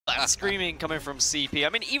screaming coming from CP. I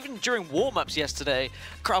mean, even during warm-ups yesterday,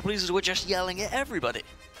 crowd pleasers were just yelling at everybody.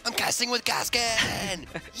 I'm casting with Gaskin!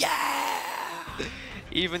 Yeah!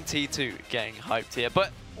 Even T2 getting hyped here.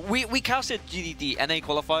 But we casted the NA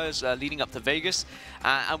qualifiers leading up to Vegas,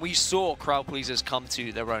 and we saw crowd pleasers come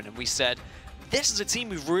to their own, and we said, this is a team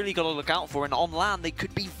we've really got to look out for, and on LAN they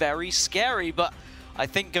could be very scary, but I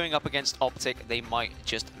think going up against OpTic, they might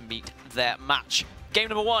just meet their match. Game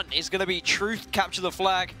number 1 is going to be Truth Capture the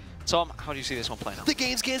Flag. Tom, how do you see this one playing out? The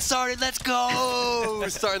game's getting started, let's go! We're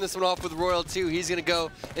starting this one off with Royal 2. He's going to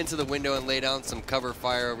go into the window and lay down some cover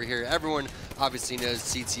fire over here. Everyone obviously knows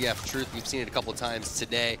CTF Truth. We've seen it a couple times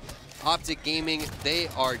today. OpTic Gaming, they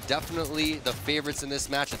are definitely the favorites in this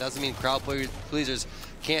match. It doesn't mean crowd pleasers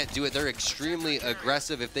can't do it. They're extremely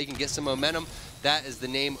aggressive. If they can get some momentum, that is the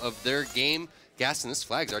name of their game. Gaston, this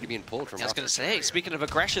flag's already being pulled from I was going to say, speaking of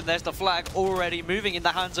aggression, there's the flag already moving in the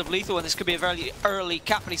hands of Lethal, and this could be a very early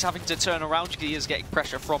cap, and he's having to turn around because he is getting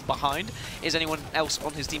pressure from behind. Is anyone else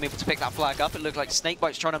on his team able to pick that flag up? It looked like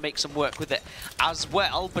Snakebite's trying to make some work with it as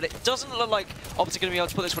well, but it doesn't look like OpTic going to be able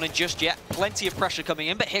to put this one in just yet. Plenty of pressure coming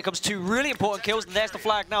in, but here comes 2 really important kills, and there's the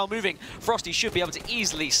flag now moving. Frosty should be able to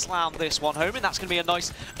easily slam this one home, and that's going to be a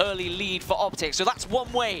nice early lead for OpTic. So that's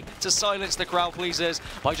one way to silence the crowd pleasers,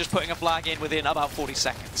 by just putting a flag in within about 40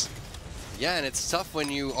 seconds. Yeah, and it's tough when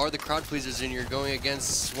you are the crowd pleasers and you're going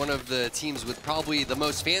against one of the teams with probably the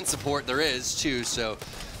most fan support there is too, so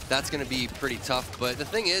that's going to be pretty tough. But the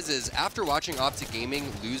thing is after watching OpTic Gaming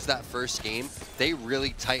lose that first game, they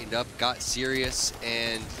really tightened up, got serious,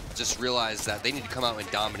 and just realized that they need to come out and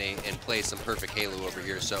dominate and play some perfect Halo over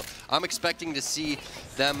here. So I'm expecting to see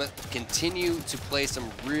them continue to play some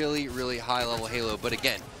really, really high-level Halo. But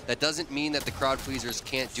again, that doesn't mean that the crowd pleasers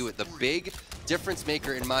can't do it. The big difference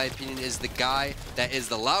maker, in my opinion, is the guy that is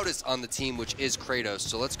the loudest on the team, which is Kratos.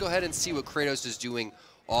 So let's go ahead and see what Kratos is doing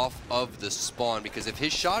off of the spawn, because if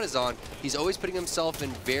his shot is on, he's always putting himself in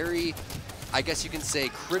very, I guess you can say,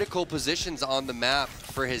 critical positions on the map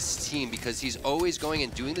for his team, because he's always going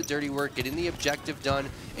and doing the dirty work, getting the objective done,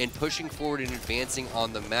 and pushing forward and advancing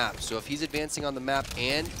on the map. So if he's advancing on the map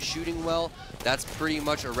and shooting well, that's pretty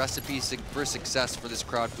much a recipe for success for this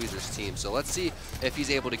crowd pleasers team. So let's see if he's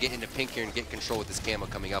able to get into pink here and get control with this camo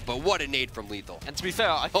coming up. But what a nade from Lethal. And to be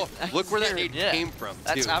fair, look where that nade came from, too.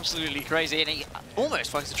 That's absolutely crazy. And he almost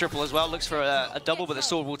finds the triple as well. Looks for a double, but the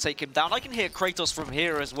sword will take him down. I can hear Kratos from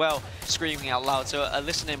here as well, screaming out loud. So a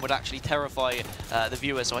listening would actually terrify the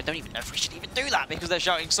viewers. So I don't even know if we should even do that because they're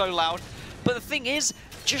shouting so loud. But the thing is,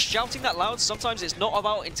 just shouting that loud, sometimes it's not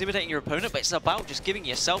about intimidating your opponent, but it's about just giving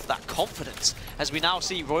yourself that confidence. As we now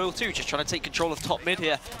see Royal 2 just trying to take control of top mid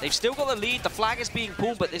here. They've still got the lead, the flag is being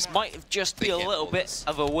pulled, but this might just be a little bit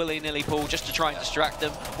of a willy-nilly pull just to try and distract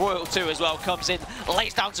them. Royal 2 as well comes in,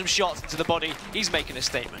 lays down some shots into the body. He's making a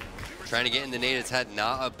statement. Trying to get in the nade, it's had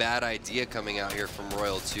not a bad idea coming out here from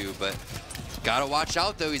Royal 2, but gotta watch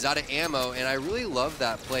out though, he's out of ammo, and I really love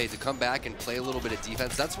that play to come back and play a little bit of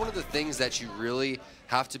defense. That's one of the things that you really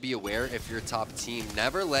have to be aware if you're a top team.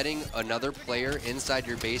 Never letting another player inside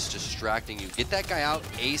your base distracting you. Get that guy out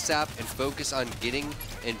ASAP and focus on getting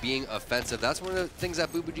and being offensive. That's one of the things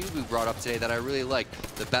that Boobadooboo brought up today that I really like.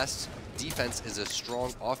 The best defense is a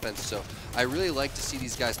strong offense, so I really like to see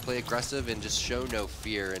these guys play aggressive and just show no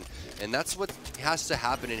fear, and that's what has to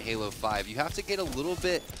happen in Halo 5. You have to get a little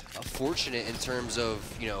bit fortunate in terms of,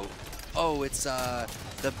 you know, oh, it's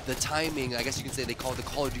the timing, I guess you can say they call it the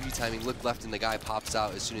Call of Duty timing, look left and the guy pops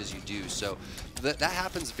out as soon as you do. So that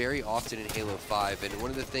happens very often in Halo 5, and one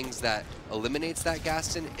of the things that eliminates that,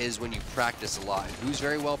 Gaston, is when you practice a lot. And who's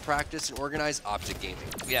very well practiced and organized? OpTic Gaming.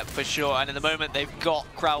 Yeah, for sure, and in the moment they've got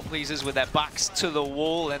crowd pleasers with their backs to the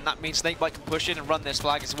wall, and that means Snakebite can push in and run this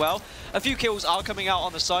flag as well. A few kills are coming out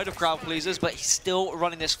on the side of crowd pleasers, but he's still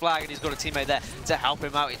running this flag, and he's got a teammate there to help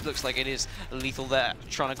him out. It looks like it is Lethal there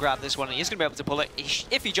trying to grab this one, and he's going to be able to pull it.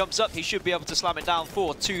 If he jumps up, he should be able to slam it down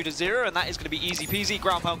for 2-0, and that is going to be easy peasy.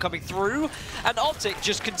 Ground pound coming through, and OpTic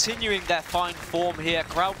just continuing their fine form here.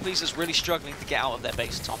 Crowd pleasers really struggling to get out of their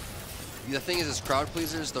base, Tom. The thing is crowd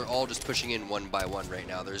pleasers, they're all just pushing in one by one right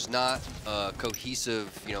now. There's not a cohesive,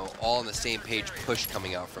 you know, all on the same page push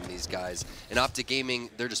coming out from these guys. And OpTic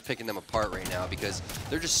Gaming, they're just picking them apart right now because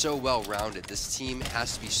they're just so well-rounded. This team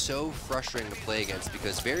has to be so frustrating to play against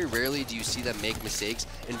because very rarely do you see them make mistakes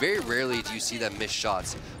and very rarely do you see them miss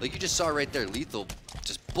shots. Like you just saw right there, Lethal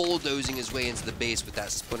just bulldozing his way into the base with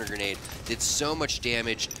that splinter grenade. Did so much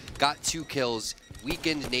damage, got 2 kills,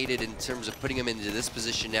 weakened Naded in terms of putting him into this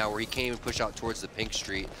position now where he can't even push out towards the pink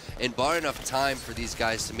street, and bought enough time for these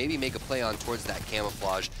guys to maybe make a play on towards that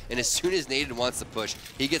camouflage. And as soon as Naded wants to push,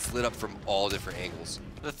 he gets lit up from all different angles.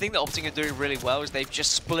 The thing that OpTic are doing really well is they've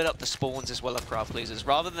just split up the spawns as well of crowd pleasers.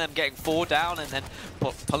 Rather than them getting 4 down and then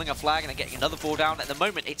pulling a flag and then getting another 4 down, at the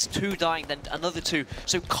moment it's 2 dying, then another 2.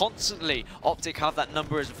 So constantly OpTic have that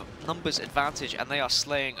numbers advantage, and they are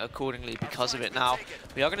slaying accordingly because of it. Now,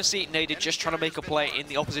 we are going to see Naded just trying to make a play in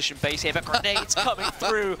the opposition base here, but grenades coming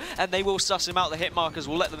through, and they will suss him out. The hit markers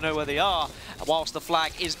will let them know where they are, whilst the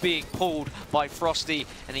flag is being pulled by Frosty,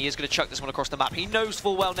 and he is going to chuck this one across the map. He knows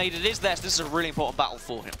full well Naded is there, so this is a really important battle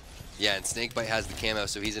for him. Yeah, and Snakebite has the camo,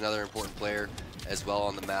 so he's another important player as well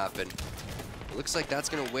on the map, and it looks like that's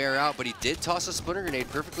going to wear out, but he did toss a splinter grenade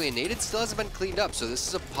perfectly, and Naded still hasn't been cleaned up, so this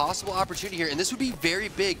is a possible opportunity here, and this would be very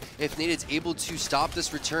big if Naded's able to stop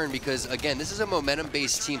this return, because, again, this is a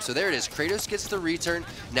momentum-based team, so there it is. Kratos gets the return.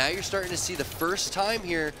 Now you're starting to see the first time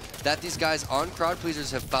here that these guys on Crowd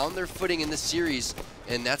Pleasers have found their footing in this series,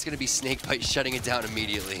 and that's going to be Snakebite shutting it down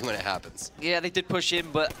immediately when it happens. Yeah, they did push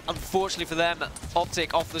in, but unfortunately for them,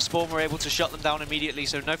 OpTic off the spawn were able to shut them down immediately,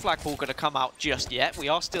 so no flagpole going to come out just yet. We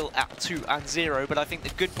are still at 2-0, but I think the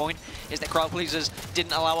good point is that Crowd Pleasers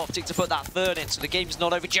didn't allow OpTic to put that 3rd in, so the game's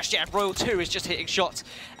not over just yet. Royal 2 is just hitting shots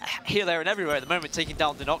here, there, and everywhere at the moment, taking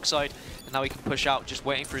down Dinoxide. And now he can push out, just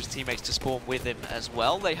waiting for his teammates to spawn with him as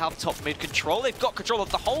well. They have top mid control. They've got control of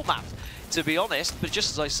the whole map, to be honest. But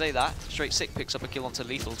just as I say that, Straight Sick picks up a kill onto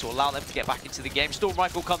Lethal to allow them to get back into the game. Storm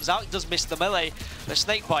Rifle comes out. He does miss the melee. The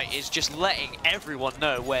Snakebite is just letting everyone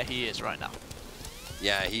know where he is right now.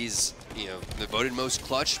 Yeah, he's, the voted most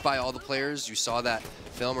clutch by all the players. You saw that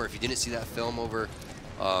film, or if you didn't see that film over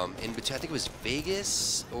in between, I think it was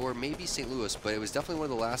Vegas or maybe St. Louis, but it was definitely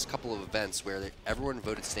one of the last couple of events where everyone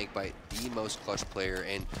voted Snakebite the most clutch player.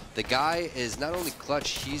 And the guy is not only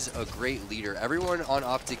clutch, he's a great leader. Everyone on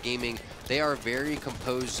OpTic Gaming, they are very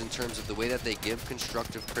composed in terms of the way that they give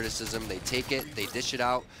constructive criticism. They take it, they dish it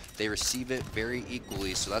out, they receive it very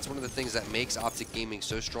equally. So that's one of the things that makes OpTic Gaming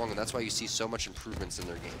so strong, and that's why you see so much improvements in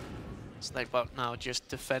their game. Snakebite now just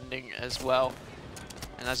defending as well.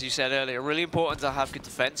 And as you said earlier, really important to have good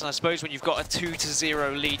defense. And I suppose when you've got a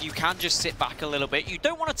 2-0 lead, you can just sit back a little bit. You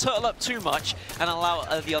don't want to turtle up too much and allow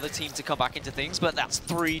the other team to come back into things. But that's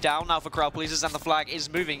 3 down now for Crowd Pleasers, and the flag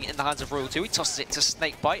is moving in the hands of Royal 2. He tosses it to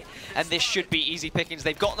Snakebite, and this should be easy pickings.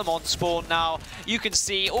 They've got them on spawn now. You can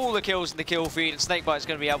see all the kills in the kill feed, and Snakebite's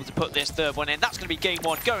going to be able to put this 3rd one in. That's going to be game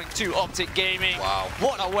 1 going to OpTic Gaming. Wow.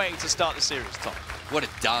 What a way to start the series, Tom. What a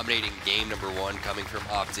dominating game number 1 coming from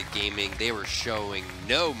OpTic Gaming. They were showing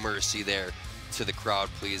no mercy there to the Crowd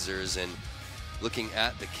Pleasers, and looking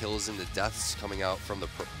at the kills and the deaths coming out from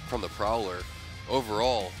the Prowler,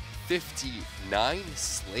 overall 59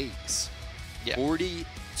 slays, yeah.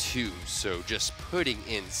 42. So just putting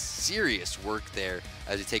in serious work there.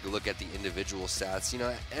 As you take a look at the individual stats,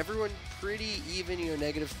 everyone pretty even,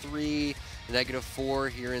 -3, -4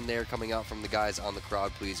 here and there coming out from the guys on the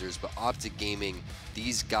Crowd Pleasers. But OpTic Gaming,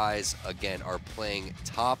 these guys, again, are playing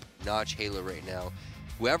top-notch Halo right now.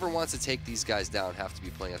 Whoever wants to take these guys down have to be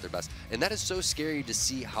playing at their best. And that is so scary to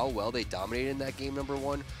see how well they dominated in that game number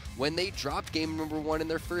 1 when they dropped game number 1 in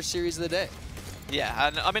their first series of the day. Yeah,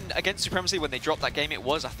 and I mean, against Supremacy, when they dropped that game, it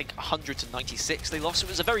was, I think, 100-96 they lost. It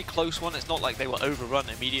was a very close one. It's not like they were overrun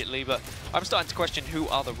immediately, but I'm starting to question who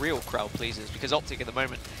are the real Crowd Pleasers, because OpTic at the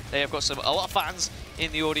moment, they have got a lot of fans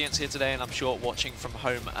in the audience here today, and I'm sure watching from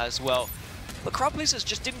home as well. But Crowd Pleasers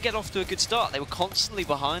just didn't get off to a good start. They were constantly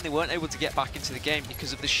behind. They weren't able to get back into the game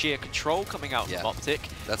because of the sheer control coming out from OpTic.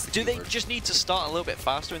 That's the Do they just need to start a little bit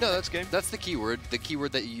faster in the next game? That's the key word. The key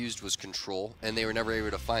word that you used was control, and they were never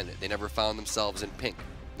able to find it. They never found themselves in pink.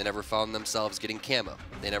 They never found themselves getting camo.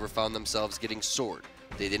 They never found themselves getting sword.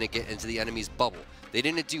 They didn't get into the enemy's bubble. They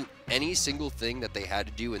didn't do any single thing that they had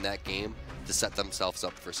to do in that game to set themselves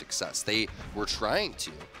up for success. They were trying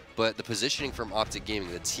to, but the positioning from OpTic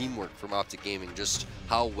Gaming, the teamwork from OpTic Gaming, just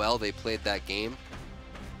how well they played that game,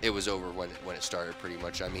 it was over when it started pretty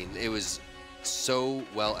much. I mean, it was so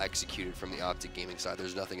well executed from the OpTic Gaming side.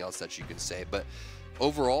 There's nothing else that you can say. But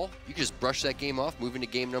overall, you can just brush that game off, move into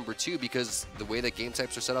game number 2, because the way that game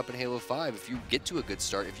types are set up in Halo 5, if you get to a good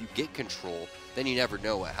start, if you get control, then you never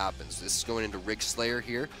know what happens. This is going into Rig Slayer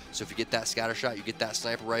here, so if you get that scatter shot, you get that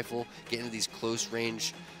sniper rifle, get into these close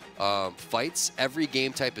range fights. Every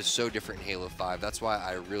game type is so different in Halo 5. That's why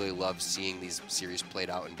I really love seeing these series played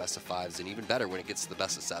out in best of 5s, and even better when it gets to the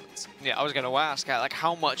best of 7s. Yeah, I was going to ask, like,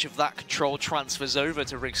 how much of that control transfers over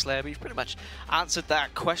to Rig Slayer, but you've pretty much answered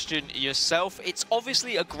that question yourself. It's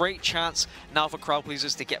obviously a great chance now for Crowd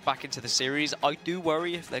Pleasers to get back into the series. I do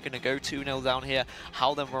worry if they're going to go 2-0 down here,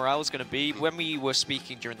 how their morale is going to be. When we were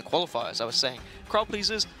speaking during the qualifiers, I was saying, Crowd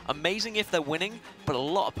Pleasers, amazing if they're winning, but a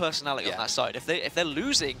lot of personality on that side. If they're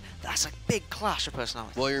losing, that's a big clash of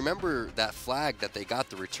personality. Well, you remember that flag that they got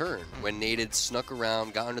the return when Naded snuck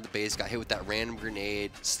around, got under the base, got hit with that random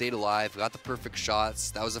grenade, stayed alive, got the perfect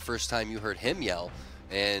shots. That was the first time you heard him yell.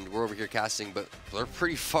 And we're over here casting, but they're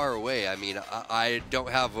pretty far away. I mean, I don't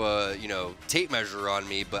have a tape measure on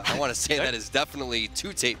me, but I want to say that is definitely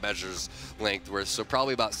 2 tape measures length worth. So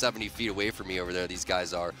probably about 70 feet away from me over there. These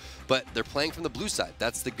guys are, but they're playing from the blue side.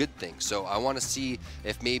 That's the good thing. So I want to see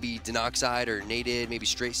if maybe Denoxide or Naded, maybe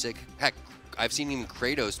Straight Sick. Heck, I've seen even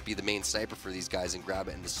Kratos be the main sniper for these guys and grab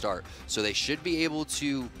it in the start. So they should be able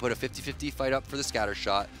to put a 50-50 fight up for the scatter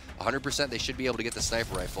shot. 100% they should be able to get the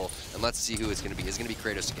sniper rifle. And let's see who it's going to be. It's going to be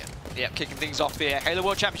Kratos again. Yeah, kicking things off here. Halo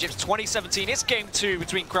World Championships 2017. It's game 2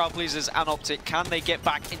 between Crowd Pleasers and OpTic. Can they get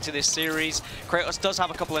back into this series? Kratos does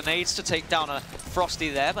have a couple of nades to take down a Frosty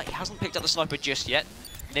there, but he hasn't picked up the sniper just yet.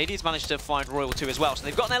 Nadie's managed to find Royal 2 as well, so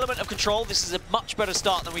they've got an element of control. This is a much better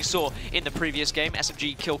start than we saw in the previous game.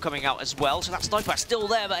 SMG kill coming out as well, so that sniper still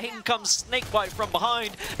there, but in comes Snakebite from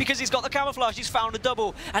behind because he's got the camouflage, he's found a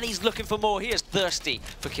double, and he's looking for more. He is thirsty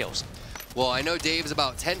for kills. Well, I know Dave's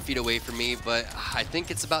about 10 feet away from me, but I think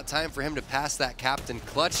it's about time for him to pass that Captain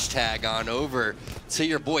Clutch tag on over to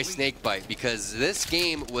your boy Snakebite, because this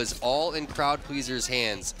game was all in Crowd Pleaser's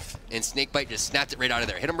hands, and Snakebite just snapped it right out of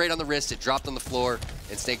there. Hit him right on the wrist, it dropped on the floor,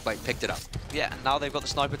 and Snakebite picked it up. Yeah, and now they've got the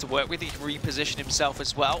sniper to work with. He repositioned himself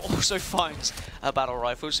as well. Also finds a battle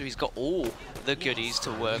rifle, so he's got all the goodies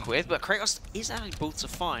to work with. But Kratos is able to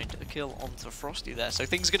find a kill onto Frosty there, so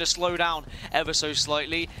things are going to slow down ever so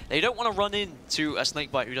slightly. They don't want to run into a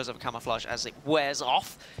Snakebite who does have a camouflage. As it wears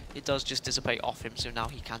off, it does just dissipate off him, so now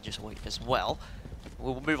he can just wait as well.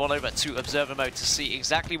 We'll move on over to Observer mode to see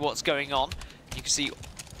exactly what's going on. You can see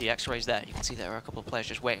the X-rays there. You can see there are a couple of players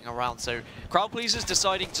just waiting around. So Crowd Pleasers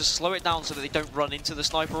deciding to slow it down so that they don't run into the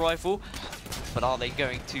sniper rifle. But are they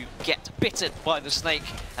going to get bitten by the snake,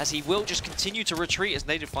 as he will just continue to retreat as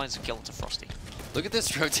Native finds a kill into Frosty? Look at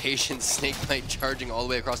this rotation, Snakebite charging all the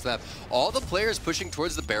way across the map. All the players pushing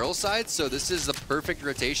towards the barrel side, so this is the perfect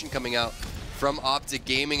rotation coming out from OpTic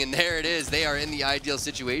Gaming, and there it is. They are in the ideal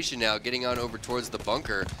situation now, getting on over towards the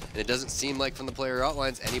bunker, and it doesn't seem like from the player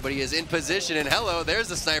outlines anybody is in position. And hello, there's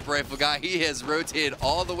the sniper rifle guy. He has rotated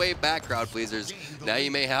all the way back, Crowd Pleasers. Now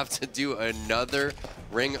you may have to do another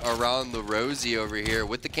ring around the rosy over here.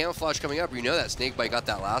 With the camouflage coming up, you know that Snakebite got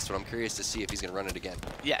that last one. I'm curious to see if he's going to run it again.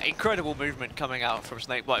 Yeah, incredible movement coming out from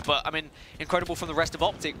Snakebite, but I mean, incredible from the rest of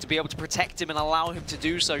OpTic to be able to protect him and allow him to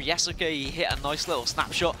do so. Yasuke, he hit a nice little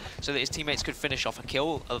snapshot so that his teammates could finish off a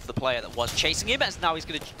kill of the player that was chasing him, as now he's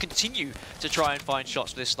going to continue to try and find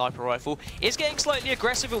shots with this sniper rifle. Is getting slightly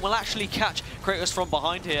aggressive and will actually catch Kratos from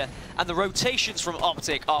behind here, and the rotations from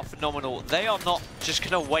OpTic are phenomenal. They are not just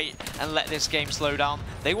going to wait and let this game slow down.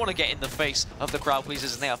 They want to get in the face of the Crowd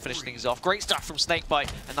Pleasers, and they are finishing things off. Great stuff from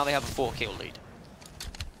Snakebite, and now they have a 4-kill lead.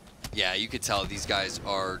 Yeah, you could tell these guys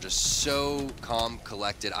are just so calm,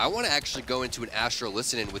 collected. I want to actually go into an Astro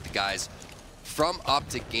listen-in with the guys from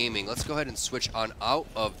OpTic Gaming. Let's go ahead and switch on out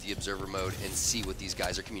of the Observer mode and see what these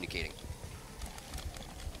guys are communicating.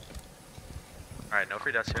 All right, no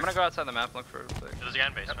free deaths here. I'm gonna go outside the map and look for. There's a guy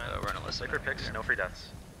in basement. We're in a list. Liquid picks, no free deaths.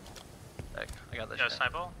 I got this. You got a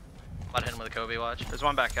sniper? I'm about to hit him with a Kobe watch. There's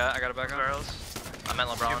one back at. I got a back barrels. I'm at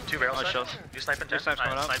LeBron. Two barrels. Oh, You sniping? Two snipes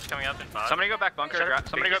coming up. Snipes coming up in 5. Somebody go back bunker.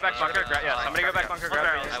 Somebody go back bunker. Yeah, somebody go back bunker.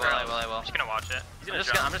 Grab it. I will. I'm just gonna watch it.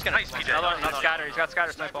 I'm just gonna. Nice scatter. He's got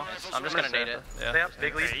scatter sniper. I'm just gonna nade it. Yeah. They have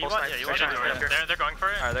big lead. They're going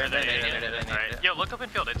for it. Alright, they're nading. Alright. Yo, look up in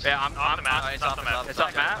field. It's I'm off the map. It's off the map. It's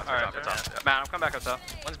off map. Alright. Matt, I'm coming back up top.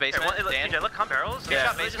 One's basement. Dan, look, come barrels. He's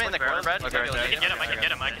got basement in the corner, Brad. I can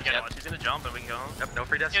get him. Watch, he's gonna jump and we can go. Yep, no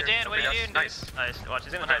free deaths. Yo, Dan, what are you doing? Nice. Watch,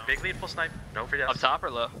 he's gonna jump. Big lead, full snipe. No free deaths. Up top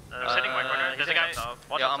or low? Sitting white corner. There's a guy.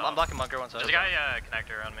 Yeah, I'm blocking bunker one side. There's a guy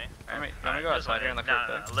connector on me. Let me go outside here and look for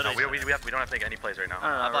it. We don't have to make any plays right now.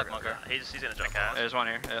 I'm blocking bunker. He's gonna jump. There's one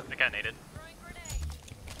here. Yeah. The cat naded.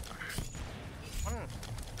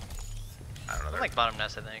 I don't know. Like bottom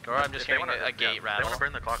nest, I think, or I'm just hearing a gate rattle. They want to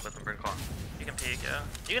burn the clock. Let them burn the clock. You can peek, yeah.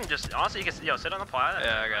 You can just honestly, you can sit on the plat.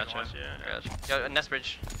 Yeah, I got you. Yo, nest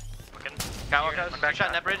bridge. Looking. Cower,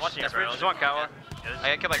 shot net bridge. There's one cower.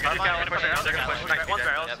 I got killed by Carbine. They're gonna push. Nice. One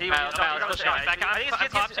barrel. He's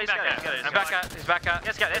back out.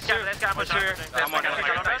 Yes, guys. I'm pushing.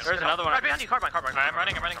 There's another one. Right behind you, Carbine. I'm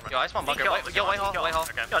running. Yo, I spawn bunker. Yo, white hole. Yo,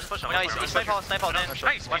 just push him. Nice. Snipe hole. Nice.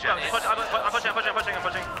 I'm pushing.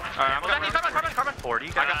 Alright, I'm Carbine.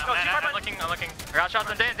 40. I'm looking. I got shots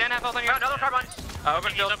on Dan. Dan have health on you. Another Carbine.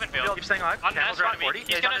 Open field. Keep staying alive.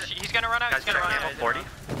 He's gonna run out. He's gonna run out. 40.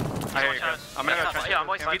 I hear you guys. I'm gonna go try. Yeah, I'm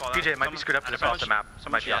always DJ might be screwed up because off the map.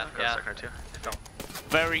 Might be off the second too.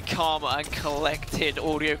 Very calm and collected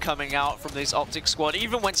audio coming out from this OpTic squad.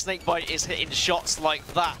 Even when Snakebite is hitting shots like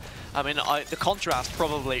that, I mean, the contrast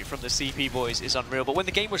probably from the CP boys is unreal. But when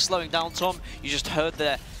the game was slowing down, Tom, you just heard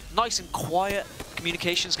their nice and quiet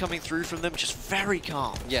communications coming through from them, just very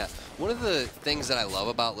calm. Yeah, one of the things that I love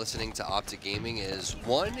about listening to OpTic Gaming is,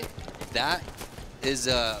 one, that is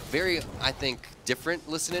a very, I think, different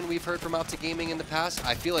listening we've heard from OpTic Gaming in the past.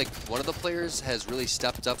 I feel like one of the players has really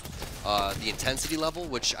stepped up the intensity level,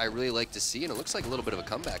 which I really like to see, and it looks like a little bit of a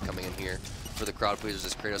comeback coming in here for the crowd pleasers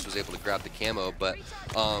as Kratos was able to grab the camo, but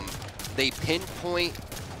they pinpoint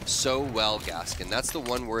so well, Gaskin. That's the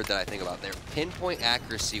one word that I think about. Their pinpoint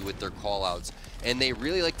accuracy with their callouts, and they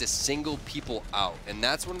really like to single people out, and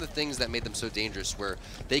that's one of the things that made them so dangerous, where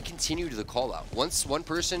they continue to the call out. Once one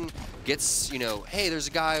person gets, you know, hey, there's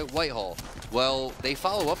a guy at Whitehall, well, they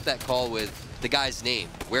follow up that call with the guy's name,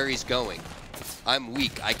 where he's going. I'm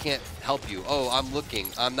weak, I can't help you. Oh, I'm looking,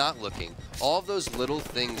 I'm not looking. All of those little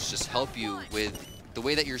things just help you with the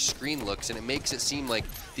way that your screen looks, and it makes it seem like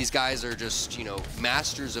these guys are just, you know,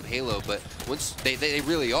 masters of Halo, but once they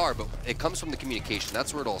really are, but it comes from the communication.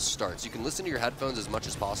 That's where it all starts. You can listen to your headphones as much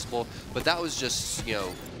as possible, but that was just, you know,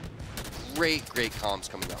 great comms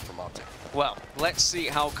coming out from OpTic. Well, let's see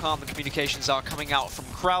how calm the communications are coming out from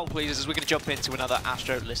crowd pleasers as we're going to jump into another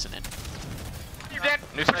Astro listening. You dead.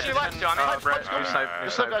 New snipe to left, Johnny. New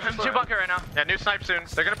snipe. 2 bunker right now. Yeah, new snipe soon.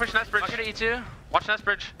 They're going to push Nest Bridge. Bunker to E2. Watch Nest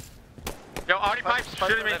Bridge. Yo, already pipes.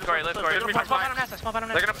 Shooting me. Lift Corey. They're gonna fly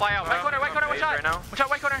out. White corner, watch out. Watch out,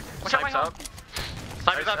 white corner. Watch out, white hole.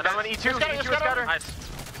 Sniper's up. Another one, E2. E2 scatter. Nice.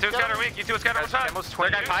 E2 scatter weak. E2 scatter, watch out. Almost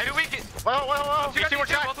 20. They're high. Weak. Well. E2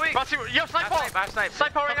 watch out. Yo, snipe hole.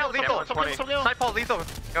 Snipe hole right now, lethal. Snipe hole, lethal.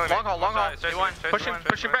 Long haul. Pushing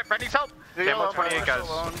Brett. Brett needs help. Camo 28, guys.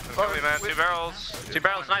 Man. 2 barrels. 2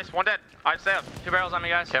 barrels, nice. 1 dead. Alright, stay up. 2 barrels on me,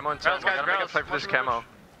 guys. Camo and 10. Barrels. Play for this camo.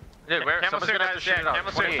 Dude, where? Someone's gonna have to shoot it out.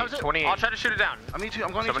 28. I'll try to shoot it down. I'm going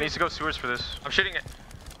Someone needs to go sewers for this. I'm shooting it.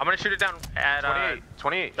 I'm gonna shoot it down at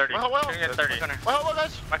 28. 30. Well. Shooting at 30. Well,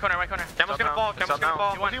 guys. White corner. Camo's gonna fall.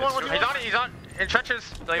 He's on. In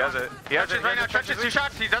trenches. He has it. Trenches right now. Trenches. 2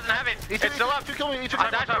 shots. He doesn't have it. It's still up.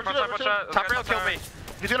 Top rail killed me.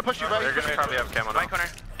 He's gonna push you, buddy. They're gonna probably have camo now. White corner.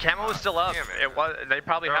 Camo is still up. It was. They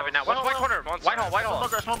probably have it now. What's white corner? White hole.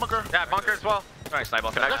 Small bunker. Yeah, bunker as well. Alright, snipe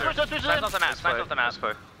off the map.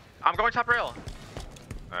 I'm going top rail.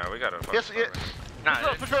 We got it. Yes, nah,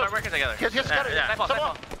 start working together. Yes, got it.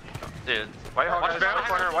 Yeah. Dude.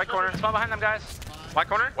 White corner. Spawn behind them, guys. White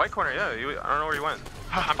corner, yeah. I don't know where you went.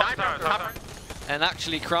 I'm dying. Top. And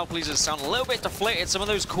actually, crowd pleasers sound a little bit deflated. Some of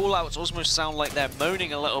those callouts almost sound like they're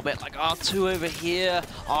moaning a little bit, like, R2 over here.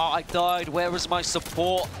 I died. Where was my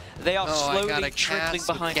support? They are slowly trickling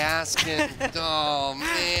behind. Gaskin. Oh,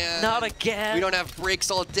 man. Not again. We don't have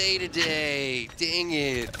breaks all day today. Dang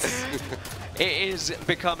it. It is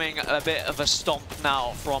becoming a bit of a stomp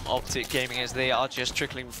now from OpTic Gaming as they are just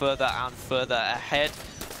trickling further and further ahead.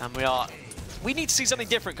 And we need to see something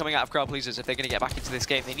different coming out of crowd pleasers if they're going to get back into this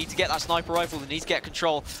game. They need to get that sniper rifle. They need to get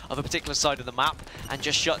control of a particular side of the map and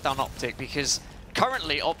just shut down OpTic, because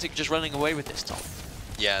currently OpTic just running away with this, Tom.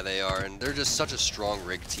 Yeah, they are, and they're just such a strong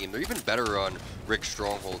rig team. They're even better on rig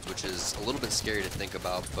strongholds, which is a little bit scary to think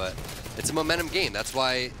about, but it's a momentum game. That's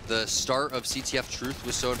why the start of CTF Truth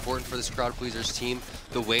was so important for this crowd pleasers team.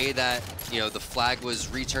 The way that, you know, the flag was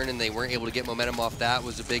returned and they weren't able to get momentum off that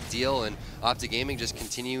was a big deal, and OpTic Gaming just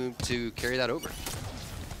continue to carry that over.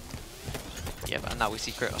 Yeah, but now we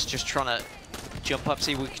see Kratos just trying to jump up,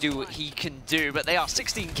 see what he can do, but they are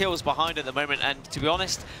 16 kills behind at the moment, and to be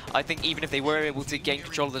honest, I think even if they were able to gain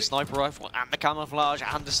control of the sniper rifle and the camouflage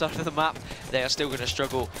and the side of the map, they are still going to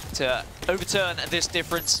struggle to overturn this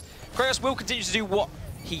difference. Kratos will continue to do what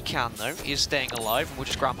he can, though. He is staying alive, and we'll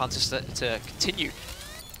just grab Pantis to continue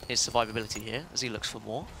his survivability here as he looks for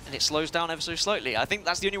more, and it slows down ever so slightly. I think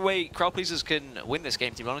that's the only way crowd pleasers can win this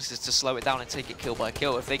game, to be honest, is to slow it down and take it kill by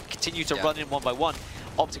kill. If they continue to run in one by one,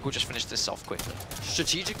 OpTic will just finish this off quickly.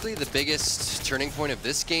 Strategically, the biggest turning point of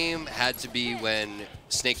this game had to be when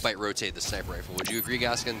Snakebite rotated the sniper rifle. Would you agree,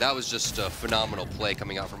 Gaskin? That was just a phenomenal play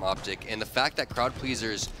coming out from OpTic, and the fact that crowd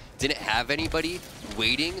pleasers didn't have anybody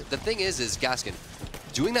waiting. The thing is Gaskin,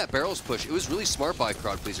 doing that barrels push, it was really smart by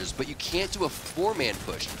crowd pleasers, but you can't do a 4-man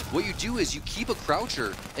push. What you do is you keep a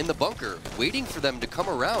croucher in the bunker waiting for them to come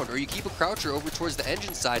around, or you keep a croucher over towards the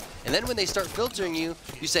engine side, and then when they start filtering you,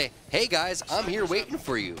 you say, hey guys, I'm here waiting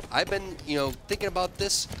for you. I've been, you know, thinking about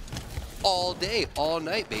this all day, all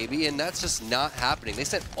night, baby, and that's just not happening. They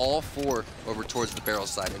sent all 4 over towards the barrel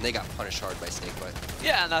side, and they got punished hard by Snakebite.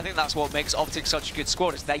 Yeah, and I think that's what makes OpTic such a good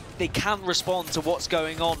squad, is they can respond to what's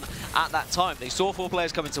going on at that time. They saw 4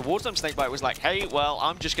 players coming towards them. Snakebite was like, hey, well,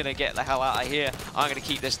 I'm just going to get the hell out of here. I'm going to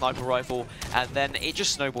keep this sniper rifle, and then it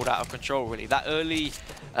just snowballed out of control, really. That early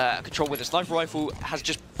control with the sniper rifle has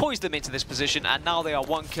just poised them into this position, and now they are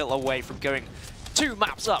 1 kill away from going 2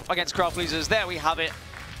 maps up against crowd pleasers. There we have it.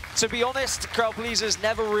 To be honest, crowd pleasers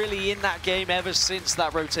never really in that game ever since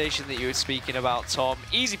that rotation that you were speaking about, Tom.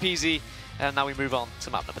 Easy peasy, and now we move on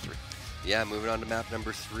to map number 3. Yeah, moving on to map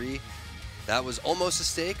number 3. That was almost a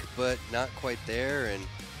stake, but not quite there. And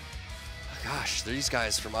gosh, these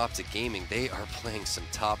guys from OpTic Gaming, they are playing some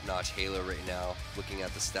top-notch Halo right now. Looking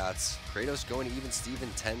at the stats, Kratos going to even Steven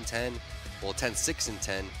 10-10, well 10-6 and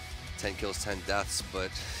 10, 10 kills, 10 deaths,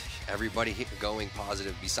 but everybody going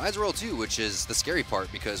positive besides Royal 2, which is the scary part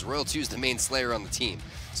because Royal 2 is the main Slayer on the team.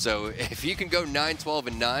 So if you can go 9-12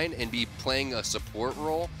 and 9 and be playing a support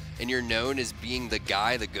role, and you're known as being the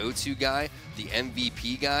guy, the go-to guy, the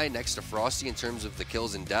MVP guy next to Frosty in terms of the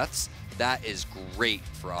kills and deaths, that is great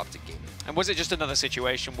for OpTic Gaming. And was it just another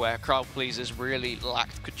situation where crowd pleasers really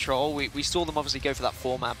lacked control? We saw them obviously go for that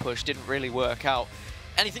 4-man push, didn't really work out.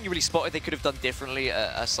 Anything you really spotted they could have done differently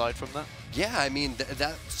aside from that? Yeah, I mean,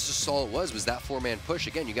 that's just all it was that 4-man push.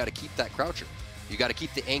 Again, you got to keep that croucher. You got to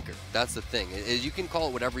keep the anchor. That's the thing. You can call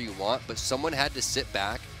it whatever you want, but someone had to sit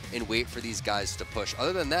back and wait for these guys to push.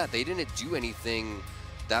 Other than that, they didn't do anything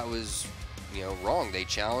that was, you know, wrong. They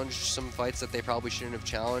challenged some fights that they probably shouldn't have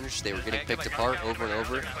challenged. They were getting picked apart over and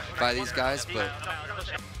over by these guys, but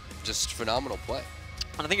just phenomenal play.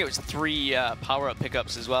 And I think it was 3 power-up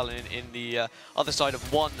pickups as well in the other side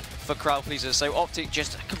of 1 for crowd pleasers. So OpTic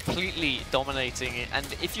just completely dominating it. And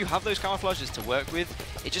if you have those camouflages to work with,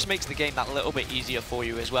 it just makes the game that little bit easier for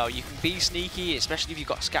you as well. You can be sneaky, especially if you've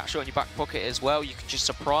got a scat shot in your back pocket as well. You can just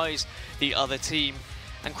surprise the other team.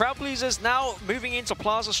 And crowd pleasers now moving into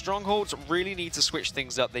Plaza Strongholds really need to switch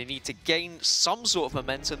things up. They need to gain some sort of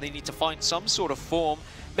momentum. They need to find some sort of form.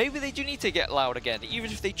 Maybe they do need to get loud again, even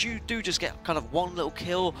if they do just get kind of 1 little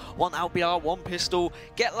kill, 1 LBR, 1 pistol,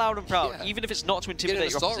 get loud and proud, yeah. Even if it's not to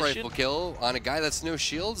intimidate your opposition. Get an assault rifle kill on a guy that's no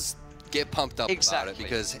shields, get pumped up about it,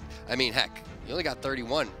 because, I mean, heck, you only got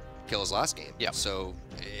 31 kills last game. Yep. So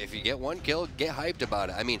if you get 1 kill, get hyped about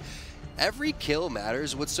it. I mean, every kill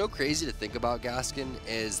matters. What's so crazy to think about, Gaskin,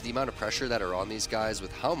 is the amount of pressure that are on these guys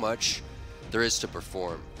with how much there is to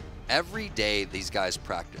perform. Every day these guys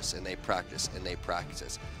practice and they practice and they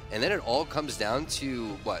practice. And then it all comes down to,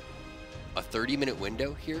 what, a 30-minute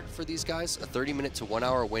window here for these guys? A 30-minute to 1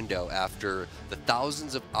 hour window after the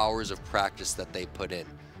thousands of hours of practice that they put in.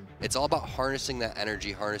 It's all about harnessing that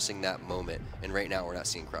energy, harnessing that moment, and right now we're not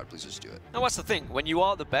seeing crowd pleasers do it. Now what's the thing, when you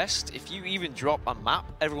are the best, if you even drop a map,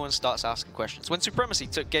 everyone starts asking questions. When Supremacy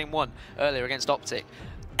took game 1 earlier against OpTic,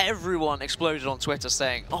 everyone exploded on Twitter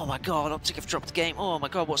saying, oh my god, OpTic have dropped the game, oh my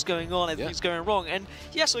god, what's going on, everything's going wrong. And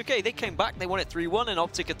yes, okay, they came back, they won it 3-1, and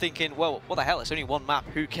OpTic are thinking, well, what the hell, it's only 1 map,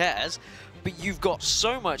 who cares? But you've got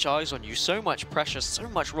so much eyes on you, so much pressure, so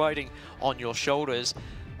much riding on your shoulders.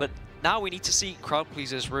 But now we need to see crowd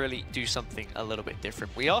pleasers really do something a little bit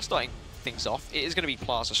different. We are starting things off. It is going to be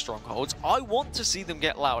Plaza Strongholds. I want to see them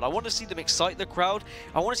get loud. I want to see them excite the crowd.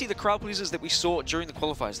 I want to see the crowd pleasers that we saw during the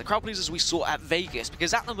qualifiers, the crowd pleasers we saw at Vegas,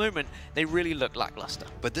 because at the moment, they really look lackluster.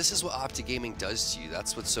 But this is what OpTic Gaming does to you.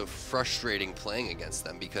 That's what's so frustrating playing against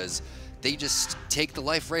them, because they just take the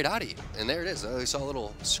life right out of you. And there it is. I saw a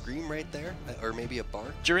little scream right there, or maybe a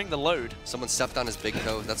bark. During the load. Someone stepped on his big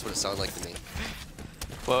toe. That's what it sounded like to me.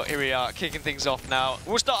 Well, here we are, kicking things off now.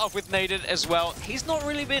 We'll start off with Naded as well. He's not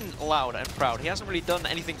really been loud and proud. He hasn't really done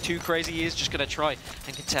anything too crazy. He is just going to try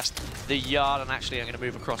and contest the yard. And actually, I'm going to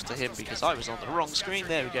move across to him because I was on the wrong screen.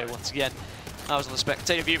 There we go, once again. I was on the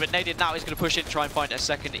spectator view, but Naded now is going to push in, try and find a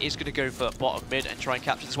second. Is going to go for bottom mid and try and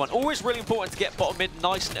capture this one. Always really important to get bottom mid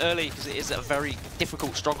nice and early because it is a very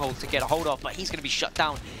difficult stronghold to get a hold of, but he's going to be shut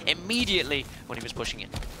down immediately when he was pushing in.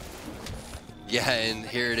 Yeah, and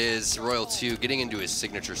here it is, Royal 2 getting into his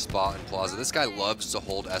signature spot in Plaza. This guy loves to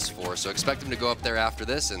hold S4, so expect him to go up there after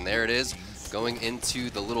this, and there it is, going into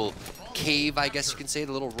the little cave, I guess you can say,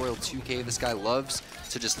 the little Royal 2 cave. This guy loves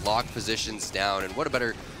to just lock positions down, and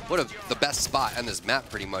the best spot on this map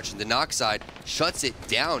pretty much. And the Noxide shuts it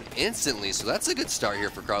down instantly, so that's a good start here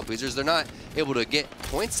for Crowd Pleasers. They're not able to get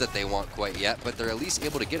points that they want quite yet, but they're at least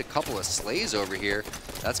able to get a couple of slays over here.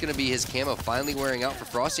 That's going to be his camo finally wearing out for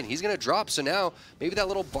Frosty, and he's going to drop. So now maybe that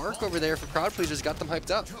little bark over there for Crowd Pleasers got them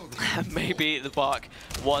hyped up. Maybe the bark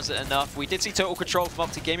wasn't enough. We did see total control from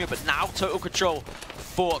OpTic Gaming, but now total control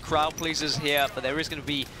for Crowd Pleasers here. But there is going to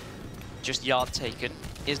be just yard taken.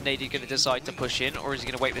 Is Nadie going to decide to push in, or is he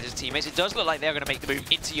going to wait with his teammates? It does look like they're going to make the move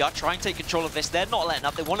into yard, try and take control of this. They're not letting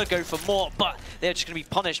up. They want to go for more, but they're just going to be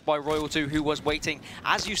punished by Royal 2, who was waiting.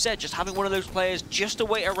 As you said, just having one of those players just to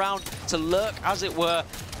wait around, to lurk, as it were,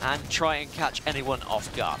 and try and catch anyone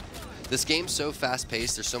off guard. This game's so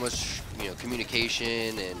fast-paced. There's so much,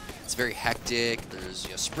 communication, and it's very hectic. There's,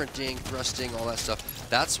 sprinting, thrusting, all that stuff.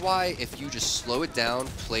 That's why if you just slow it down,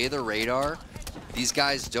 play the radar, these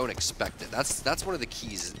guys don't expect it. That's one of the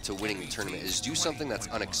keys to winning the tournament, is do something that's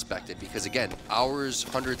unexpected. Because again, hours,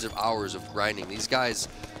 hundreds of hours of grinding. These guys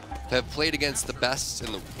have played against the best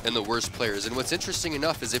and the worst players. And what's interesting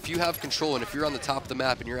enough is if you have control and if you're on the top of the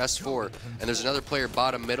map and you're S4 and there's another player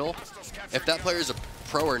bottom middle, if that player is a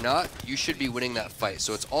pro or not, you should be winning that fight.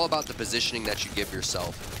 So it's all about the positioning that you give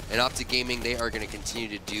yourself. And OpTic Gaming, they are going to continue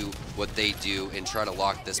to do what they do and try to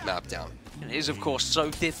lock this map down. It is, of course, so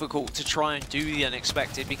difficult to try and do the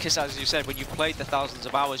unexpected because, as you said, when you've played the thousands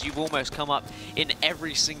of hours, you've almost come up in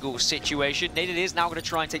every single situation. Naded is now going to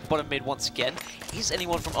try and take bottom mid once again. Is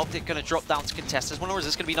anyone from OpTic going to drop down to contest this one, or is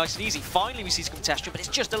this going to be nice and easy? Finally, we see some contestation, but it's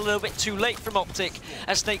just a little bit too late from OpTic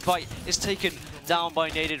as Snakebite is taken down by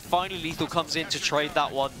Naded. Finally, Lethal comes in to trade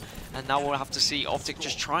that one. And now we'll have to see OpTic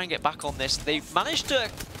just try and get back on this. They've managed to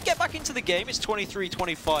get back into the game. It's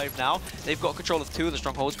 23-25 now. They've got control of 2 of the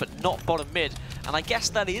strongholds, but not bottom mid. And I guess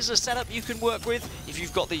that is a setup you can work with if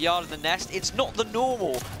you've got the yard and the nest. It's not the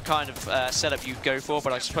normal kind of setup you'd go for,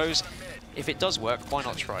 but I suppose if it does work, why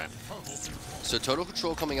not try it? So total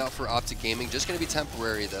control coming out for OpTic Gaming, just going to be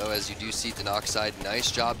temporary though, as you do see Denoxide. Nice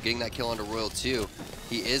job getting that kill onto Royal 2.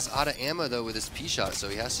 He is out of ammo though with his P-shot, so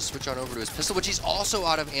he has to switch on over to his pistol, which he's also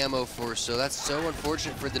out of ammo for, so that's so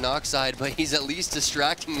unfortunate for Denoxide, but he's at least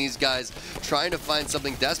distracting these guys, trying to find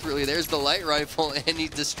something desperately. There's the light rifle, and he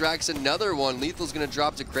distracts another one. Lethal's going to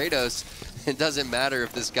drop to Kratos. It doesn't matter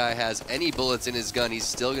if this guy has any bullets in his gun, he's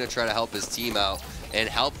still going to try to help his team out and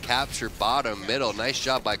help capture bottom middle. Nice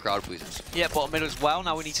job by Crowd Pleasers. Yeah, bottom middle as well.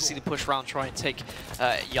 Now we need to see the push round try and take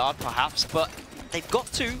yard perhaps, but they've got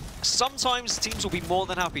to. Sometimes teams will be more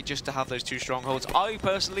than happy just to have those 2 strongholds. I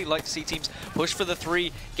personally like to see teams push for the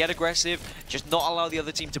 3, get aggressive, just not allow the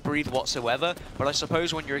other team to breathe whatsoever. But I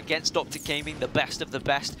suppose when you're against OpTic Gaming, the best of the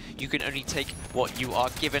best, you can only take what you are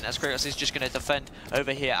given, as Kratos is just going to defend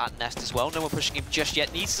over here at Nest as well. No one pushing him just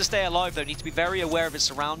yet. Needs to stay alive though, needs to be very aware of his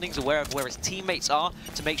surroundings, aware of where his teammates are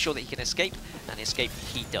to make sure that he can escape, and escape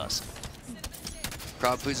he does.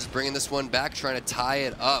 Crowd Pleasers bringing this one back, trying to tie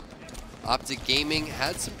it up. OpTic Gaming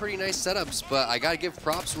had some pretty nice setups, but I gotta give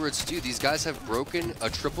props where it's due. These guys have broken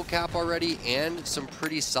a triple cap already and some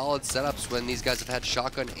pretty solid setups when these guys have had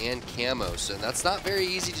shotgun and camo, so that's not very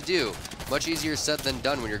easy to do. Much easier said than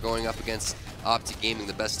done when you're going up against OpTic Gaming,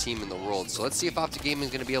 the best team in the world. So let's see if OpTic Gaming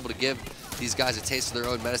is going to be able to give these guys a taste of their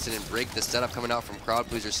own medicine and break the setup coming out from Crowd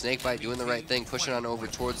Pleaser. Snakebite doing the right thing, pushing on over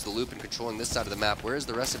towards the loop and controlling this side of the map. Where's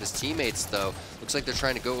the rest of his teammates, though? Looks like they're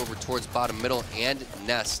trying to go over towards bottom middle and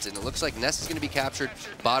Nest, and it looks like Nest is going to be captured.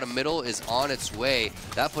 Bottom middle is on its way.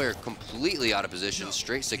 That player completely out of position.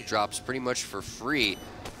 Straight stick drops pretty much for free.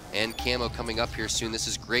 And camo coming up here soon. This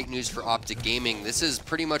is great news for OpTic Gaming. This is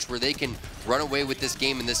pretty much where they can run away with this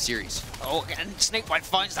game in this series. Oh, and Snakebite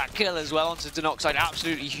finds that kill as well onto Denoxide.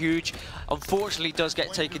 Absolutely huge. Unfortunately, does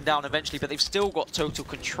get taken down eventually, but they've still got total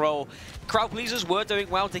control. Crowd Pleasers were doing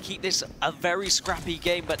well to keep this a very scrappy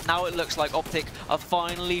game, but now it looks like OpTic are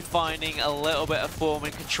finally finding a little bit of form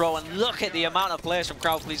and control. And look at the amount of players from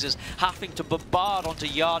Crowd Pleasers having to bombard onto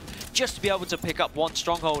Yard just to be able to pick up one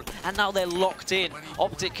stronghold. And now they're locked in.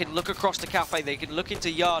 OpTic can look across the cafe, they can look into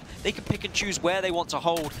Yard, they can pick and choose where they want to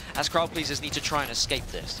hold, as Crowd Pleasers need to try and escape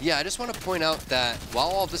this. Yeah, I just want to point out that while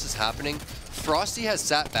all of this is happening, Frosty has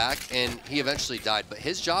sat back and he eventually died, but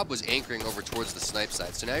his job was anchoring over towards the snipe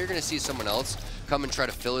side. So now you're going to see someone else come and try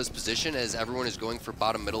to fill his position, as everyone is going for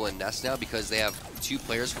bottom, middle, and Nest now because they have 2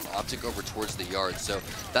 players from OpTic over towards the Yard. So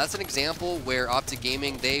that's an example where OpTic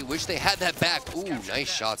Gaming, they wish they had that back. Ooh,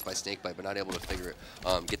 nice shots by Snakebite, but not able to figure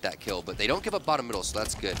it, get that kill. But they don't give up bottom, middle, so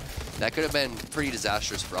that's good. That could have been pretty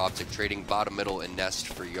disastrous for OpTic, trading bottom, middle, and Nest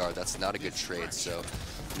for Yard. That's not a good trade. So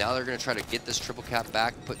Now they're going to try to get this triple cap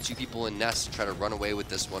back, put 2 people in nest, try to run away with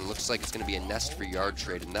this one. Looks like it's going to be a nest for yard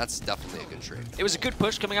trade, and that's definitely a good trade. It was a good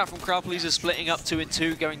push coming out from Crowd Pleasers, splitting up 2 and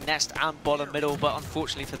 2, going nest and bottom middle, but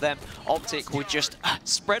unfortunately for them, OpTic were just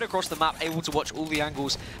spread across the map, able to watch all the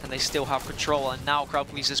angles, and they still have control. And now Crowd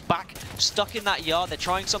Pleasers back, stuck in that yard. They're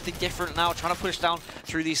trying something different now, trying to push down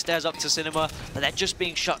through these stairs up to Cinema, but they're just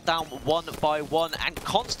being shut down one by one, and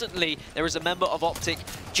constantly there is a member of OpTic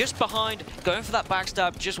just behind, going for that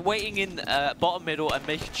backstab, just waiting in bottom middle and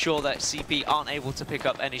making sure that CP aren't able to pick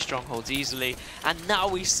up any strongholds easily. And now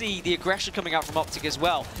we see the aggression coming out from OpTic as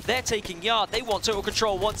well. They're taking yard, they want total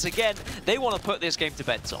control once again. They want to put this game to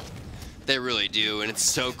bed, Tom. They really do, and it's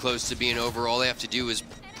so close to being over. All they have to do is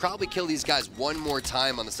probably kill these guys one more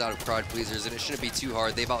time on the side of Crowd Pleasers, and it shouldn't be too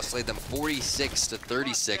hard. They've outslayed them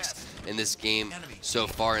 46-36 in this game so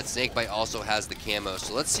far, and Snakebite also has the camo.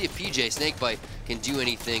 So let's see if PJ Snakebite can do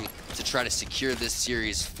anything to try to secure this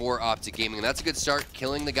series for OpTic Gaming. And that's a good start,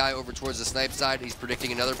 killing the guy over towards the snipe side. He's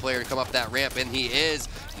predicting another player to come up that ramp, and he is.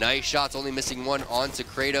 Nice shots, only missing one onto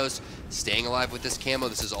Kratos. Staying alive with this camo,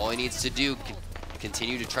 this is all he needs to do.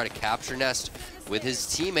 Continue to try to capture nest with his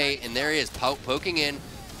teammate, and there he is, poking in.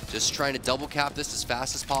 Just trying to double cap this as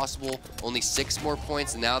fast as possible. Only 6 more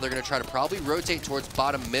points, and now they're going to try to probably rotate towards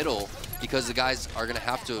bottom middle because the guys are going to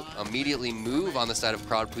have to immediately move on the side of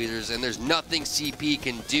Crowd Pleasers, and there's nothing CP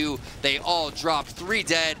can do. They all dropped, 3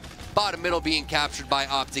 dead. Bottom middle being captured by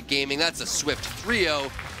OpTic Gaming. That's a swift 3-0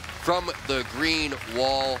 from the green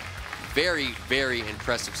wall. Very, very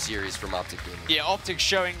impressive series from OpTic Gaming. Yeah, OpTic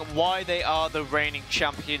showing why they are the reigning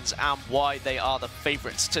champions and why they are the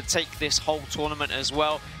favorites to take this whole tournament as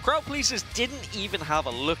well. Crowd Pleasers didn't even have a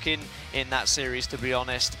look in that series, to be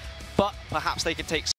honest, but perhaps they can take